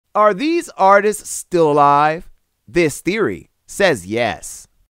Are these artists still alive? This theory says yes.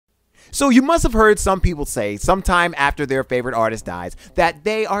 So you must have heard some people say sometime after their favorite artist dies that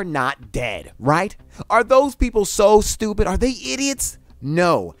they are not dead, right? Are those people so stupid? Are they idiots?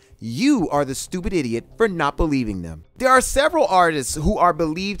 No, you are the stupid idiot for not believing them. There are several artists who are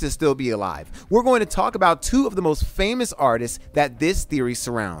believed to still be alive. We're going to talk about two of the most famous artists that this theory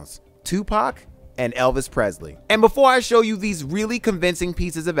surrounds: Tupac and Elvis Presley. And before I show you these really convincing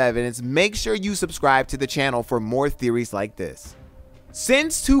pieces of evidence, make sure you subscribe to the channel for more theories like this.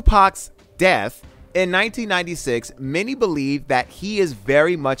 Since Tupac's death in 1996, many believe that he is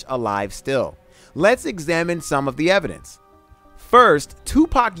very much alive still. Let's examine some of the evidence. First,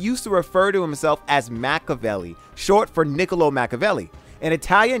 Tupac used to refer to himself as Machiavelli, short for Niccolo Machiavelli, an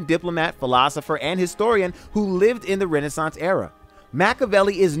Italian diplomat, philosopher, and historian who lived in the Renaissance era.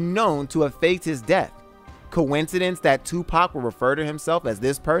 Machiavelli is known to have faked his death. Coincidence that Tupac will refer to himself as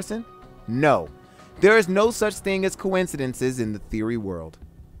this person? No. There is no such thing as coincidences in the theory world.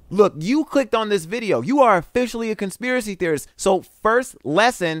 Look, you clicked on this video. You are officially a conspiracy theorist. So first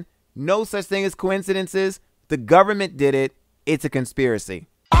lesson, no such thing as coincidences. The government did it. It's a conspiracy.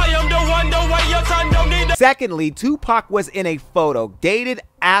 I am the one, the way your son don't need. Secondly, Tupac was in a photo dated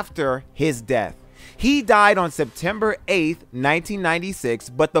after his death. He died on September 8th,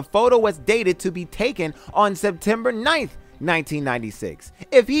 1996, but the photo was dated to be taken on September 9th, 1996.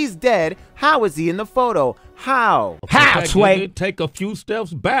 If he's dead, how is he in the photo? How? How, Sway? Take a few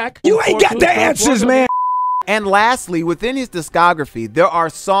steps back. You ain't got the answers, man. And lastly, within his discography, there are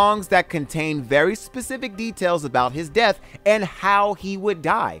songs that contain very specific details about his death and how he would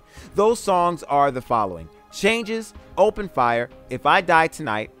die. Those songs are the following: Changes, Open Fire, If I Die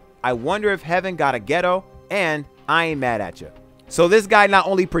Tonight, I Wonder If Heaven Got a Ghetto, and I Ain't Mad at You. So this guy not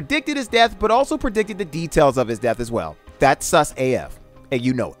only predicted his death, but also predicted the details of his death as well. That's sus AF, and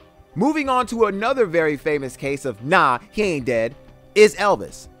you know it. Moving on to another very famous case of nah, he ain't dead, is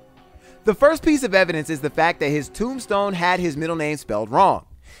Elvis. The first piece of evidence is the fact that his tombstone had his middle name spelled wrong.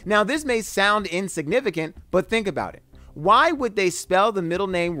 Now this may sound insignificant, but think about it. Why would they spell the middle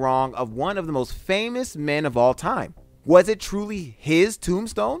name wrong of one of the most famous men of all time? Was it truly his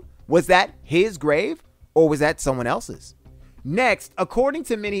tombstone? Was that his grave? Or was that someone else's? Next, according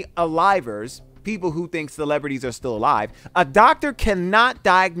to many alivers, people who think celebrities are still alive, a doctor cannot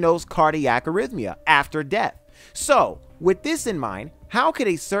diagnose cardiac arrhythmia after death. So, with this in mind, how could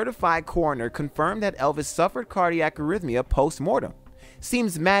a certified coroner confirm that Elvis suffered cardiac arrhythmia post-mortem?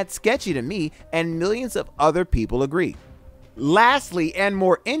 Seems mad sketchy to me, and millions of other people agree. Lastly, and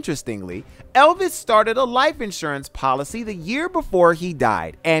more interestingly, Elvis started a life insurance policy the year before he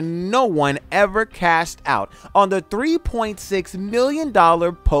died, and no one ever cashed out on the $3.6 million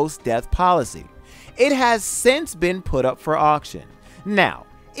post-death policy. It has since been put up for auction. Now,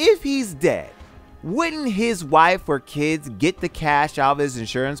 if he's dead, wouldn't his wife or kids get the cash out of his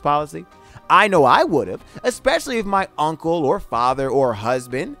insurance policy? I know I would have, especially if my uncle or father or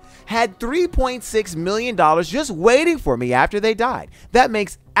husband had $3.6 million just waiting for me after they died. That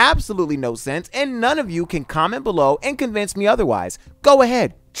makes absolutely no sense, and none of you can comment below and convince me otherwise. Go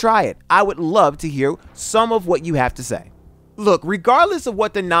ahead, try it. I would love to hear some of what you have to say. Look, regardless of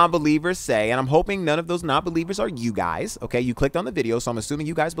what the non-believers say, and I'm hoping none of those non-believers are you guys, okay? You clicked on the video, so I'm assuming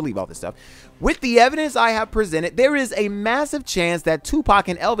you guys believe all this stuff. With the evidence I have presented, there is a massive chance that Tupac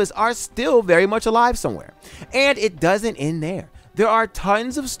and Elvis are still very much alive somewhere. And it doesn't end there. There are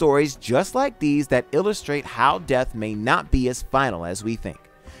tons of stories just like these that illustrate how death may not be as final as we think.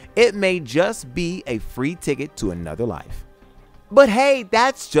 It may just be a free ticket to another life. But hey,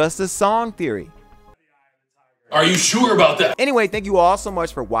 that's just a song theory. Are you sure about that? Anyway, thank you all so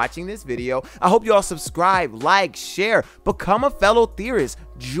much for watching this video. I hope you all subscribe, like, share, become a fellow theorist,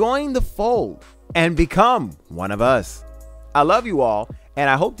 join the fold, and become one of us. I love you all, and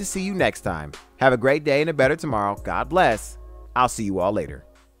I hope to see you next time. Have a great day and a better tomorrow. God bless. I'll see you all later.